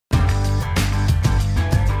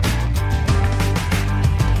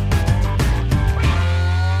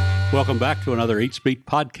Welcome back to another Eat Speak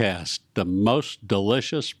podcast, the most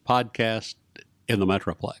delicious podcast in the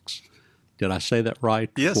Metroplex. Did I say that right?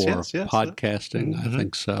 Yes, for yes. podcasting? Mm-hmm. I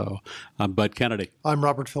think so. I'm Bud Kennedy. I'm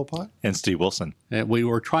Robert Philpott. And Steve Wilson. And we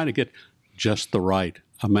were trying to get just the right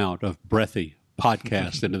amount of breathy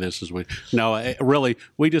podcast into this as we. No, really,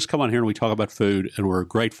 we just come on here and we talk about food, and we're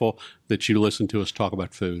grateful that you listen to us talk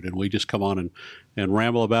about food. And we just come on and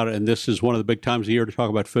ramble about it. And this is one of the big times of the year to talk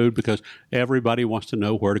about food because everybody wants to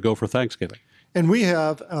know where to go for Thanksgiving. And we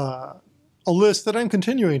have a list that I'm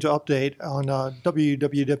continuing to update on www.dfw.com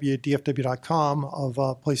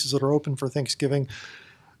of places that are open for Thanksgiving.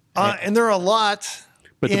 And there are a lot.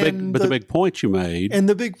 But the big point you made. And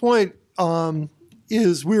the big point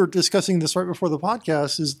is, we were discussing this right before the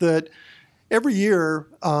podcast, is that every year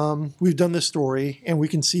we've done this story and we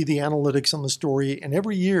can see the analytics on the story. And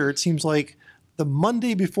every year it seems like the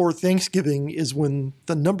Monday before Thanksgiving is when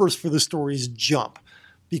the numbers for the stories jump,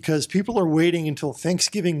 because people are waiting until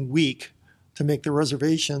Thanksgiving week to make their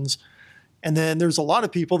reservations. And then there's a lot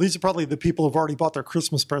of people, these are probably the people who've already bought their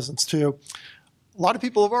Christmas presents too. A lot of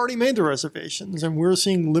people have already made their reservations, and we're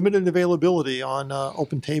seeing limited availability on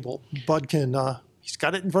Open Table. Bud can, he's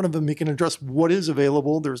got it in front of him. He can address what is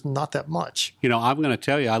available. There's not that much. You know, I'm going to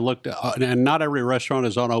tell you, I looked, and not every restaurant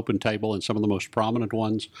is on Open Table, and some of the most prominent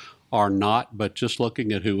ones are not, but just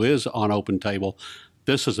looking at who is on Open Table,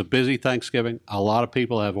 this is a busy Thanksgiving. A lot of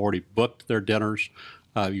people have already booked their dinners.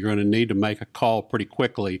 You're going to need to make a call pretty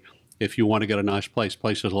quickly if you want to get a nice place.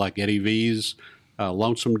 Places like Eddie V's,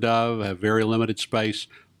 Lonesome Dove have very limited space.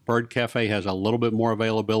 Bird Cafe has a little bit more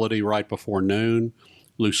availability right before noon.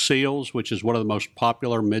 Lucille's, which is one of the most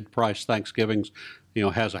popular mid-price Thanksgivings,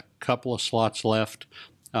 has a couple of slots left.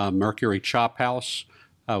 Mercury Chop House,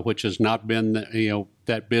 which has not been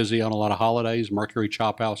that busy on a lot of holidays. Mercury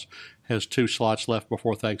Chop House has 2 slots left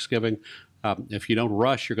before Thanksgiving. If you don't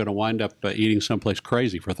rush, you're going to wind up eating someplace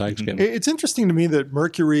crazy for Thanksgiving. It's interesting to me that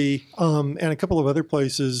Mercury and a couple of other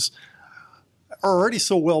places are already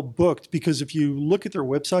so well booked, because if you look at their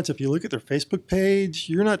websites, if you look at their Facebook page,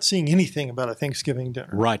 you're not seeing anything about a Thanksgiving dinner.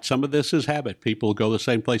 Right. Some of this is habit. People go the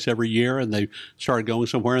same place every year, and they start going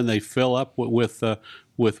somewhere, and they fill up with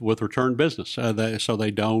return business. So they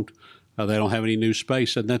don't have any new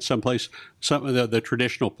space, and that's someplace. Some of the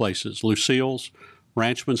traditional places, Lucille's,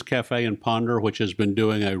 Ranchman's Cafe and Ponder, which has been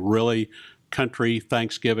doing a really country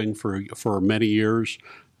Thanksgiving for many years,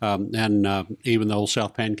 and even the Old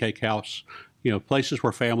South Pancake House. Places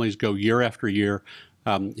where families go year after year.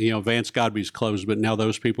 Vance Godby's closed, but now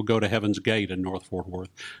those people go to Heaven's Gate in North Fort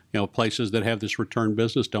Worth. Places that have this return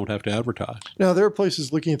business don't have to advertise. Now, there are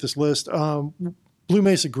places looking at this list. Blue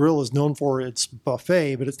Mesa Grill is known for its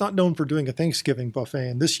buffet, but it's not known for doing a Thanksgiving buffet.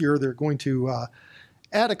 And this year they're going to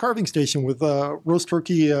add a carving station with roast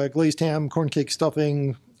turkey, glazed ham, corn cake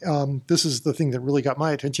stuffing. This is the thing that really got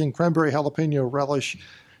my attention: cranberry jalapeno relish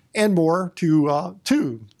and more to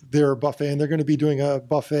their buffet. And they're going to be doing a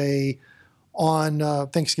buffet on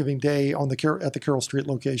Thanksgiving Day at the Carroll Street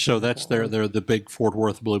location. So that's they're the big Fort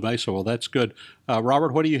Worth Blue Mesa. Well, that's good.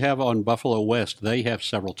 Robert, what do you have on Buffalo West? They have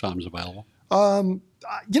several times available. I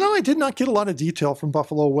did not get a lot of detail from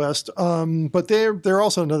Buffalo West, but they're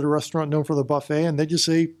also another restaurant known for the buffet, and they just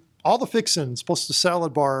say all the fixins plus the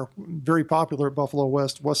salad bar, very popular at Buffalo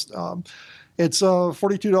West. It's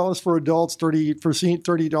 $42 for adults,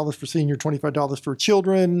 $30 for senior, $25 for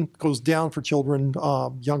children. Goes down for children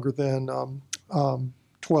younger than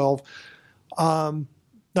 12. Not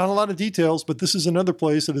a lot of details, but this is another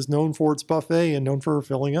place that is known for its buffet and known for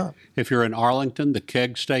filling up. If you're in Arlington, the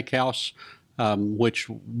Keg Steakhouse, which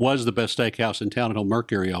was the best steakhouse in town until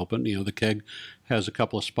Mercury opened. The Keg has a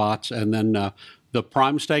couple of spots. And then the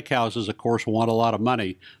prime steakhouses, of course, want a lot of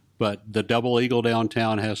money. But the Double Eagle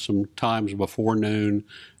downtown has some times before noon,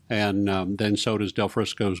 and then so does Del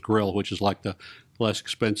Frisco's Grill, which is like the less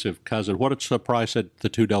expensive cousin. What's the price at the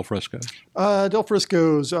 2 Del Frisco's? Del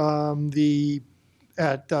Frisco's,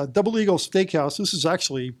 at Double Eagle Steakhouse, this is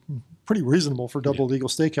actually pretty reasonable for Double Eagle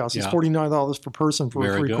Steakhouse. It's $49 per person for a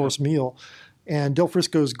 3-course meal. And Del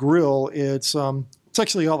Frisco's Grill, it's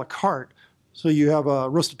actually a la carte. So you have a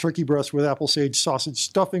roasted turkey breast with apple sage sausage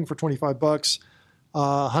stuffing for $25.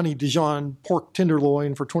 Honey Dijon pork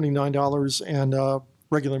tenderloin for $29, and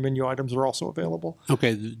regular menu items are also available.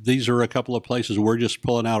 Okay, these are a couple of places we're just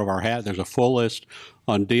pulling out of our hat. There's a full list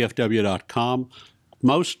on dfw.com.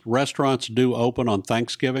 Most restaurants do open on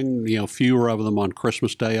Thanksgiving, fewer of them on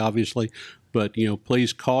Christmas Day, obviously. But,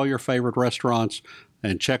 please call your favorite restaurants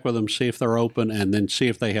and check with them, see if they're open, and then see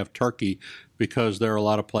if they have turkey, because there are a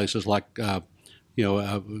lot of places like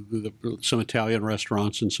some Italian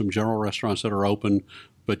restaurants and some general restaurants that are open,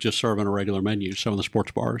 but just serving a regular menu, some of the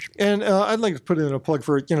sports bars. And I'd like to put in a plug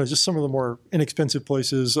for, just some of the more inexpensive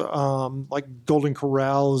places, like Golden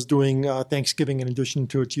Corral is doing Thanksgiving in addition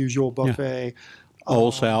to its usual buffet. Yeah.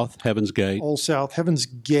 Old South, Heaven's Gate. Old South, Heaven's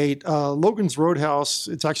Gate. Logan's Roadhouse,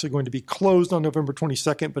 it's actually going to be closed on November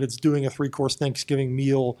 22nd, but it's doing a 3-course Thanksgiving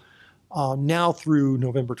meal now through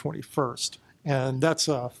November 21st. And that's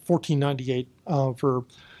 $14.98 for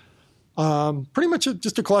pretty much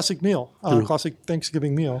just a classic meal, classic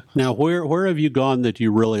Thanksgiving meal. Now, where have you gone that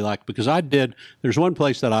you really like? Because there's one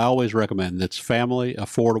place that I always recommend that's family,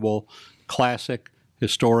 affordable, classic,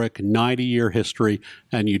 historic, 90-year history,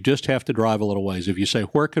 and you just have to drive a little ways. If you say,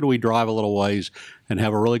 where could we drive a little ways and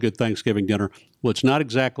have a really good Thanksgiving dinner? Well, it's not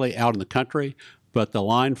exactly out in the country, but the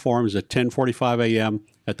line forms at 10:45 a.m.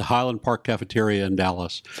 at the Highland Park Cafeteria in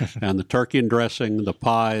Dallas. And the turkey and dressing, the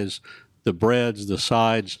pies, the breads, the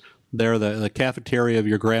sides, they're the cafeteria of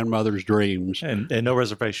your grandmother's dreams. And no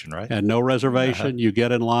reservation, right? And no reservation. You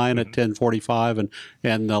get in line at 10:45,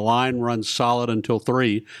 and the line runs solid until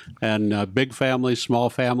 3. And big families, small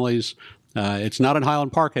families. It's not in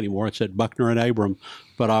Highland Park anymore. It's at Buckner and Abram.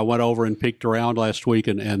 But I went over and peeked around last week,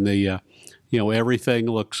 and the everything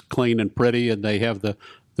looks clean and pretty, and they have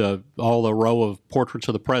all the row of portraits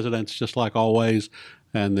of the presidents, just like always.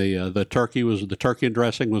 And the turkey and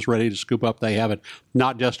dressing was ready to scoop up. They have it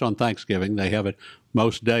not just on Thanksgiving; they have it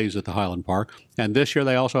most days at the Highland Park. And this year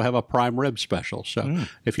they also have a prime rib special. So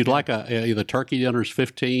if you'd like the turkey dinner is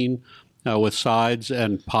 $15 with sides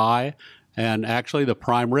and pie, and actually the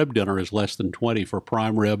prime rib dinner is less than $20 for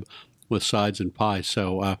prime rib with sides and pie.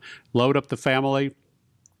 So load up the family,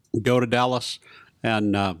 go to Dallas.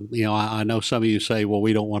 And I know some of you say, "Well,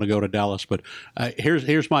 we don't want to go to Dallas," but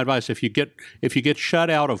here's my advice: if you get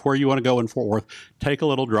shut out of where you want to go in Fort Worth, take a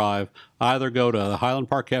little drive. Either go to the Highland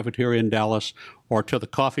Park Cafeteria in Dallas, or to the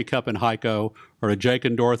Coffee Cup in Hico, or to Jake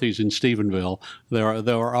and Dorothy's in Stephenville.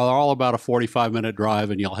 They're all about a 45-minute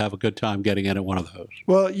drive, and you'll have a good time getting in at one of those.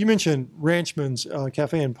 Well, you mentioned Ranchman's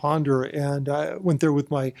Cafe and Ponder, and I went there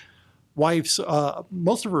with my wife's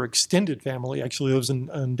most of her extended family actually lives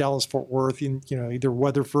in Dallas-Fort Worth, in either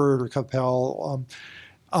Weatherford or Coppell.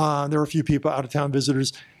 There are a few people out of town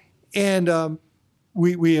visitors, and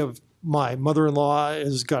we have my mother-in-law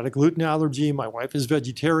has got a gluten allergy. My wife is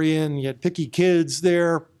vegetarian. You had picky kids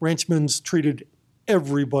there. Ranchman's treated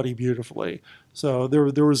everybody beautifully, so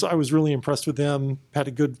I was really impressed with them. Had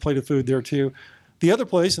a good plate of food there too. The other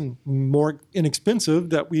place, and more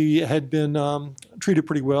inexpensive, that we had been treated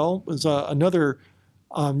pretty well was another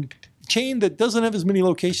chain that doesn't have as many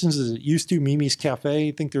locations as it used to, Mimi's Cafe.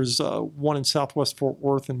 I think there's one in Southwest Fort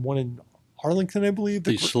Worth and one in Arlington, I believe.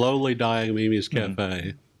 The slowly dying Mimi's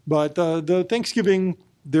Cafe. But the Thanksgiving,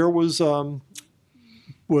 there was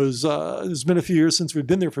it's been a few years since we've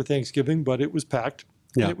been there for Thanksgiving, but it was packed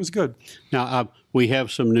and it was good. Now, we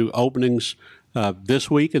have some new openings this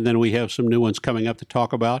week, and then we have some new ones coming up to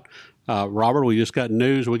talk about. Robert, we just got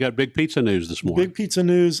news. We got Big Pizza news this morning. Big Pizza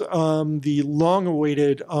news. The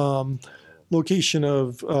long-awaited location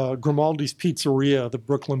of Grimaldi's Pizzeria, the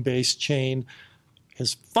Brooklyn-based chain,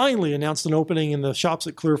 has finally announced an opening in the shops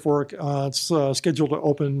at Clear Fork. It's scheduled to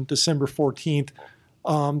open December 14th.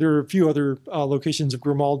 There are a few other locations of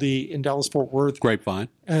Grimaldi in Dallas-Fort Worth. Grapevine.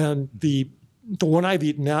 And the one I've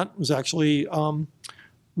eaten at was actually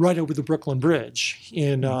right over the Brooklyn Bridge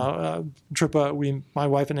in a trip my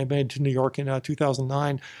wife and I made to New York in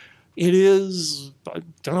 2009. It is, I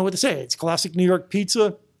don't know what to say. It's classic New York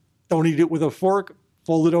pizza. Don't eat it with a fork.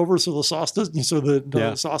 Fold it over so the sauce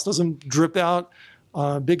doesn't drip out.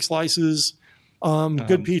 Big slices.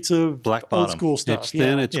 Good pizza. Black bottom. Old school stuff. It's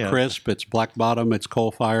thin. It's crisp. It's black bottom. It's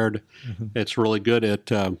coal fired. It's really good.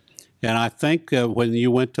 And I think when you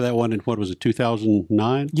went to that one in, what was it,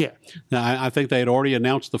 2009? Yeah. Now, I think they had already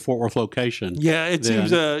announced the Fort Worth location. Yeah, it seems,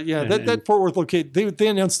 that Fort Worth location, they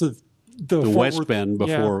announced the Fort West Worth, Bend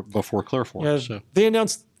before Clear Fork. Yeah, so. They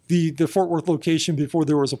announced the Fort Worth location before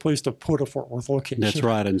there was a place to put a Fort Worth location. That's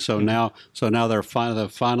right. And so now they're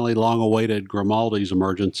finally long-awaited Grimaldi's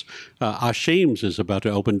emergence. Ashim's is about to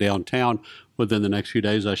open downtown within the next few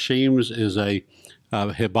days. Ashim's is a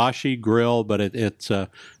hibachi grill, but it's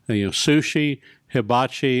sushi,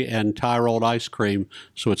 hibachi, and Thai rolled ice cream.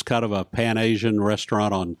 So it's kind of a Pan-Asian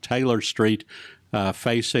restaurant on Taylor Street,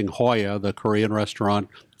 facing Hoya, the Korean restaurant,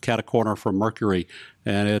 cat a corner from Mercury.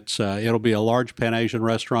 And it'll be a large Pan-Asian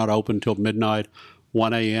restaurant open till midnight,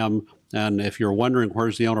 1 a.m. And if you're wondering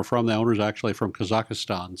where's the owner from, the owner's actually from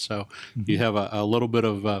Kazakhstan. So you have a little bit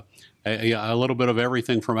of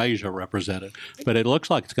everything from Asia represented. But it looks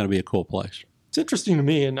like it's going to be a cool place. It's interesting to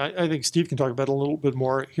me, and I think Steve can talk about it a little bit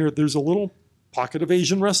more here. There's a little pocket of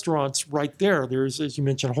Asian restaurants right there. There's, as you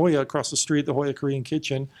mentioned, Hoya across the street, the Hoya Korean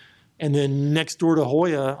Kitchen. And then next door to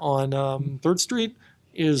Hoya on 3rd Street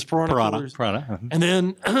is Piranha. And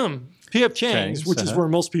then P.F. Chang's, which is where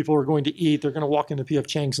most people are going to eat. They're going to walk into P.F.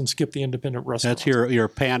 Chang's and skip the independent restaurant. That's your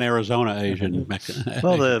Pan-Arizona Asian.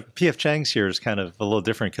 Well, the P.F. Chang's here is kind of a little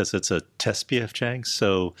different because it's a test P.F. Chang's.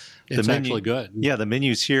 So it's actually good. Yeah, the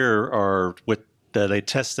menus here are they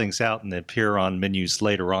test things out and they appear on menus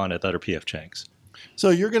later on at other P.F. Chang's. So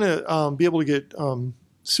you're going to be able to get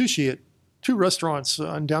sushi at 2 restaurants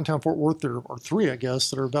in downtown Fort Worth, or 3, I guess,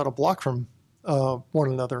 that are about a block from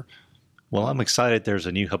one another. Well, I'm excited there's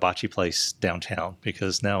a new hibachi place downtown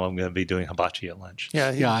because now I'm going to be doing hibachi at lunch.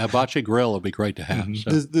 Yeah, hibachi grill would be great to have.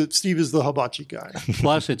 Mm-hmm. So. Steve is the hibachi guy.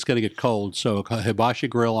 Plus, it's going to get cold, so a hibachi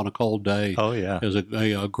grill on a cold day is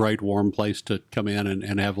a great warm place to come in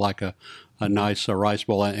and have like a nice rice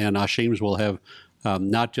bowl. And Ashim's will have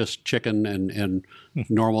not just chicken and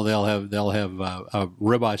normal. They'll have a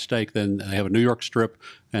ribeye steak. Then they have a New York strip,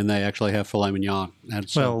 and they actually have filet mignon. And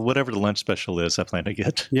so, whatever the lunch special is, I plan to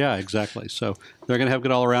get. Yeah, exactly. So they're going to have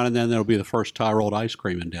good all around, and then there'll be the first Thai rolled ice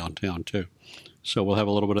cream in downtown too. So we'll have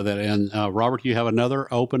a little bit of that. And Robert, you have another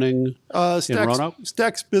opening in Roanoke?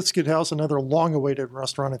 Stack's Biscuit House, another long-awaited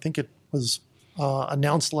restaurant. I think it was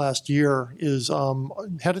announced last year.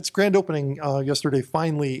 Had its grand opening yesterday,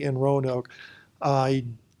 finally in Roanoke. I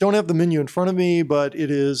don't have the menu in front of me, but it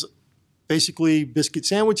is basically biscuit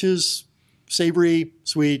sandwiches, savory,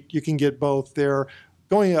 sweet. You can get both. They're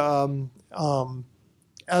going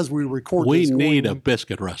as we record. We need a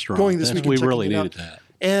biscuit restaurant. We really needed that.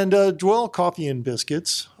 And Dwell Coffee and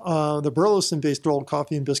Biscuits, the Burleson-based Dwell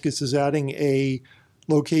Coffee and Biscuits is adding a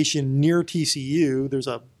location near TCU. There's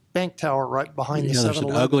a bank tower right behind the 7-Eleven.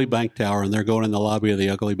 There's an ugly bank tower, and they're going in the lobby of the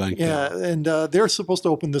ugly bank tower. Yeah, and they're supposed to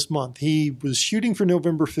open this month. He was shooting for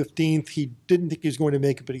November 15th. He didn't think he was going to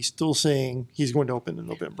make it, but he's still saying he's going to open in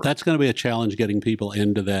November. That's going to be a challenge getting people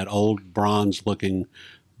into that old bronze-looking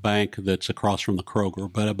bank that's across from the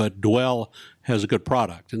Kroger. But Dwell has a good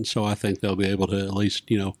product, and so I think they'll be able to at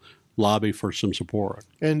least, lobby for some support.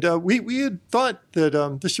 And we had thought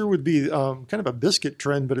that this year would be kind of a biscuit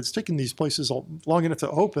trend, but it's taken these places long enough to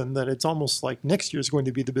open that it's almost like next year is going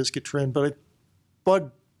to be the biscuit trend.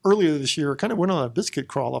 But earlier this year kind of went on a biscuit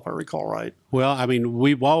crawl, if I recall right. Well, I mean,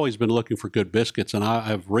 we've always been looking for good biscuits, and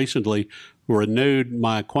I've recently renewed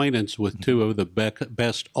my acquaintance with 2 of the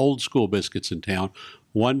best old school biscuits in town.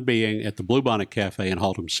 One being at the Bluebonnet Cafe in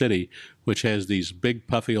Haltom City, which has these big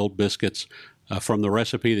puffy old biscuits from the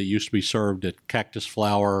recipe that used to be served at Cactus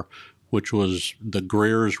Flower, which was the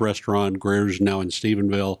Greer's restaurant. Greer's now in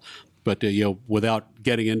Stephenville. But without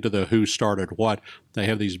getting into the who started what, they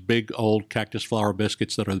have these big old Cactus Flower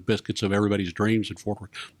biscuits that are the biscuits of everybody's dreams in Fort Worth.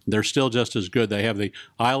 They're still just as good. They have the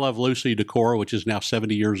I Love Lucy decor, which is now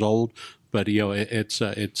 70 years old. But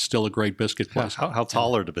it's still a great biscuit place. How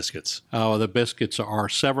tall are the biscuits? Oh, the biscuits are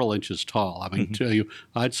several inches tall. I mean,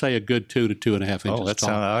 I'd say a good 2 to 2.5 inches tall.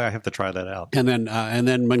 I have to try that out. And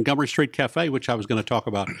then Montgomery Street Cafe, which I was going to talk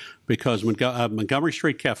about, because Montgomery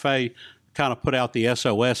Street Cafe kind of put out the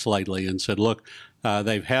SOS lately and said, look,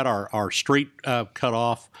 they've had our street cut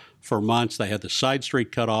off for months. They had the side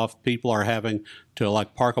street cut off. People are having to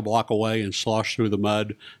park a block away and slosh through the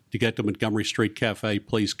mud to get to Montgomery Street Cafe.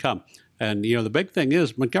 Please come. And, the big thing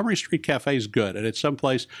is Montgomery Street Cafe is good. And it's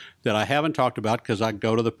someplace that I haven't talked about because I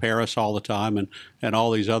go to the Paris all the time and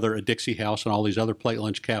all these other, Dixie House and all these other plate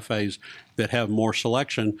lunch cafes that have more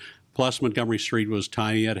selection. Plus, Montgomery Street was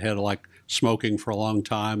tiny. It had smoking for a long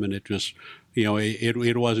time. And it just,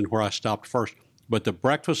 it wasn't where I stopped first. But the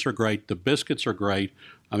breakfasts are great. The biscuits are great.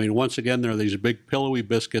 I mean, once again, there are these big pillowy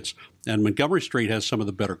biscuits, and Montgomery Street has some of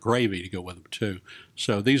the better gravy to go with them, too.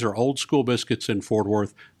 So these are old school biscuits in Fort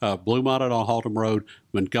Worth. Bluebonnet on Haltom Road,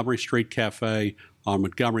 Montgomery Street Cafe on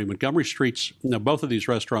Montgomery. Montgomery Street's, both of these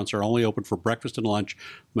restaurants are only open for breakfast and lunch.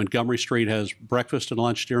 Montgomery Street has breakfast and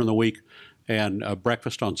lunch during the week and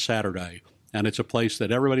breakfast on Saturday. And it's a place that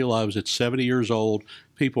everybody loves. It's 70 years old.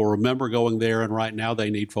 People remember going there, and right now they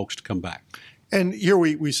need folks to come back. And here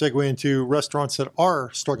we segue into restaurants that are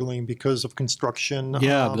struggling because of construction.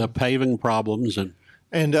 Yeah, the paving problems. And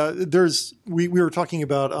we were talking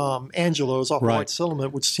about Angelo's off White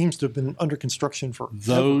Settlement, which seems to have been under construction for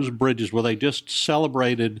those bridges. Well, they just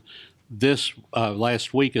celebrated this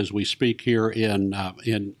last week as we speak here in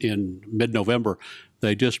mid-November.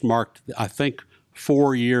 They just marked, I think,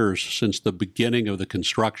 4 years since the beginning of the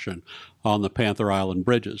construction on the Panther Island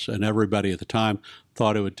bridges, and everybody at the time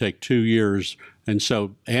thought it would take 2 years. And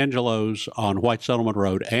so Angelo's on White Settlement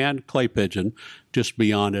Road and Clay Pigeon, just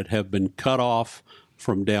beyond it, have been cut off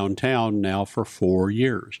from downtown now for 4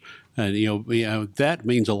 years. And, that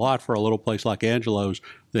means a lot for a little place like Angelo's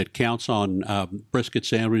that counts on brisket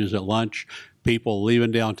sandwiches at lunch, people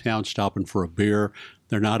leaving downtown, stopping for a beer.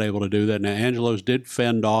 They're not able to do that. Now, Angelo's did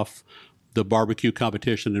fend off the barbecue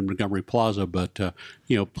competition in Montgomery Plaza, but,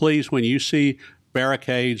 please, when you see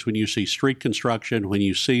barricades, when you see street construction, when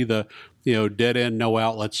you see the, dead end, no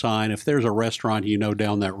outlet sign, if there's a restaurant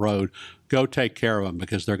down that road, go take care of them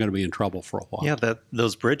because they're going to be in trouble for a while. Yeah,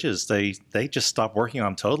 those bridges, they just stopped working on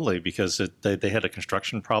them totally because they had a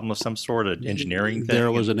construction problem of some sort, an engineering thing.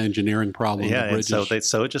 There was an engineering problem. Yeah, the bridges, and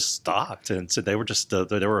so it just stopped, and so they were just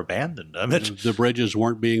they were abandoned. I mean, the bridges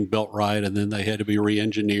weren't being built right, and then they had to be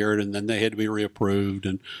re-engineered, and then they had to be reapproved,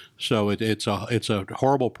 and so it's a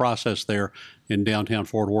horrible process there in downtown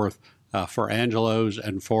Fort Worth for Angelo's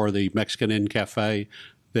and for the Mexican Inn Cafe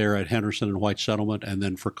there at Henderson and White Settlement, and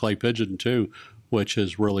then for Clay Pigeon, too, which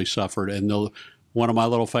has really suffered. And one of my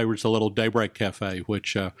little favorites, the little Daybreak Cafe,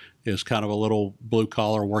 which is kind of a little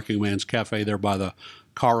blue-collar working man's cafe there by the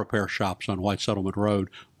car repair shops on White Settlement Road,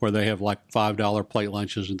 where they have like $5 plate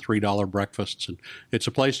lunches and $3 breakfasts. And it's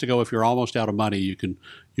a place to go if you're almost out of money. You can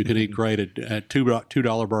eat great at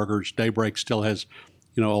 $2 burgers. Daybreak still has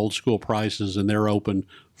old school prices, and they're open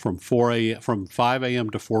from 5 a.m.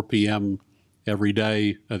 to 4 p.m. every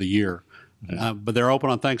day of the year. But they're open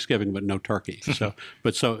on Thanksgiving, but no turkey. So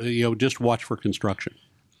just watch for construction.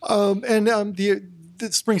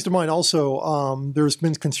 This springs to mind also, there's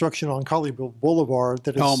been construction on Colleyville Boulevard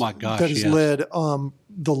that has led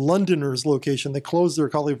the Londoners location. They closed their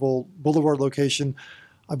Colleyville Boulevard location,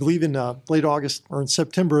 I believe, in late August or in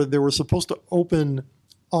September. They were supposed to open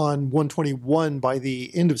on 121 by the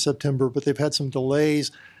end of September, but they've had some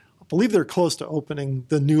delays. I believe they're close to opening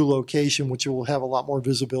the new location, which will have a lot more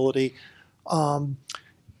visibility. And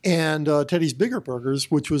Teddy's Bigger Burgers,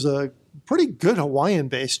 which was a pretty good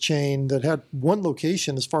Hawaiian-based chain that had one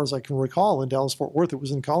location, as far as I can recall, in Dallas-Fort Worth. It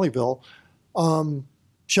was in Colleyville.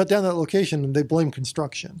 Shut down that location, and they blame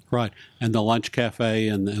construction. Right. And the Lunch Cafe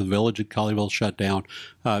and the Village at Colleyville shut down.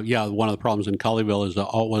 One of the problems in Colleyville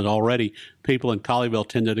was already people in Colleyville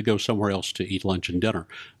tended to go somewhere else to eat lunch and dinner,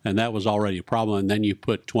 and that was already a problem. And then you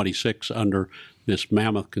put 26 under this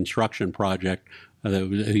mammoth construction project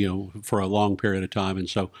for a long period of time, and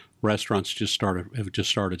so restaurants have just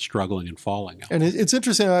started struggling and falling out. And it's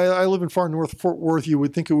interesting. I live in far north Fort Worth. You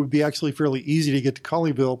would think it would be actually fairly easy to get to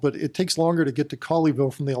Colleyville, but it takes longer to get to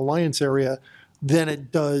Colleyville from the Alliance area than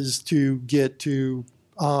it does to get to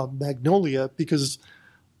Magnolia, because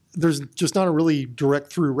there's just not a really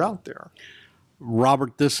direct through route there.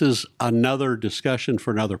 Robert, this is another discussion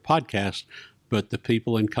for another podcast, but the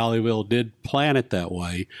people in Colleyville did plan it that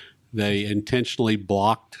way. They intentionally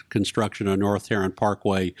blocked construction on North Heron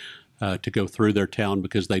Parkway to go through their town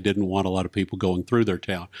because they didn't want a lot of people going through their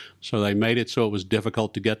town. So they made it so it was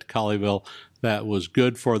difficult to get to Colleyville. That was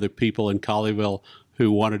good for the people in Colleyville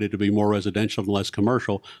who wanted it to be more residential and less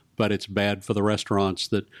commercial, but it's bad for the restaurants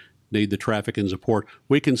that need the traffic and support.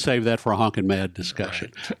 We can save that for a honkin' mad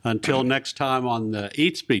discussion. Right. Until next time on the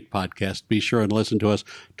Eats Beat podcast, be sure and listen to us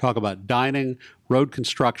talk about dining, road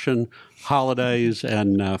construction, holidays,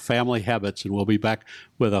 and family habits. And we'll be back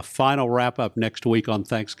with a final wrap-up next week on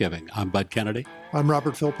Thanksgiving. I'm Bud Kennedy. I'm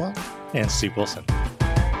Robert Philpott. And Steve Wilson.